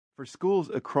For schools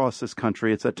across this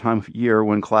country, it's that time of year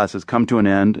when classes come to an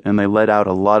end and they let out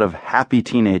a lot of happy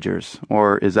teenagers.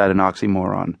 Or is that an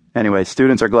oxymoron? Anyway,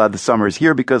 students are glad the summer is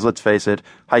here because, let's face it,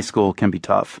 high school can be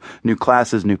tough. New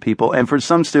classes, new people, and for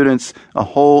some students, a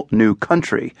whole new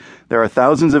country. There are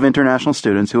thousands of international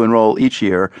students who enroll each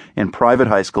year in private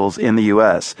high schools in the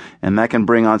U.S., and that can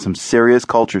bring on some serious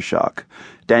culture shock.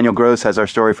 Daniel Gross has our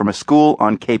story from a school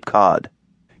on Cape Cod.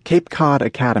 Cape Cod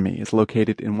Academy is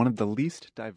located in one of the least diverse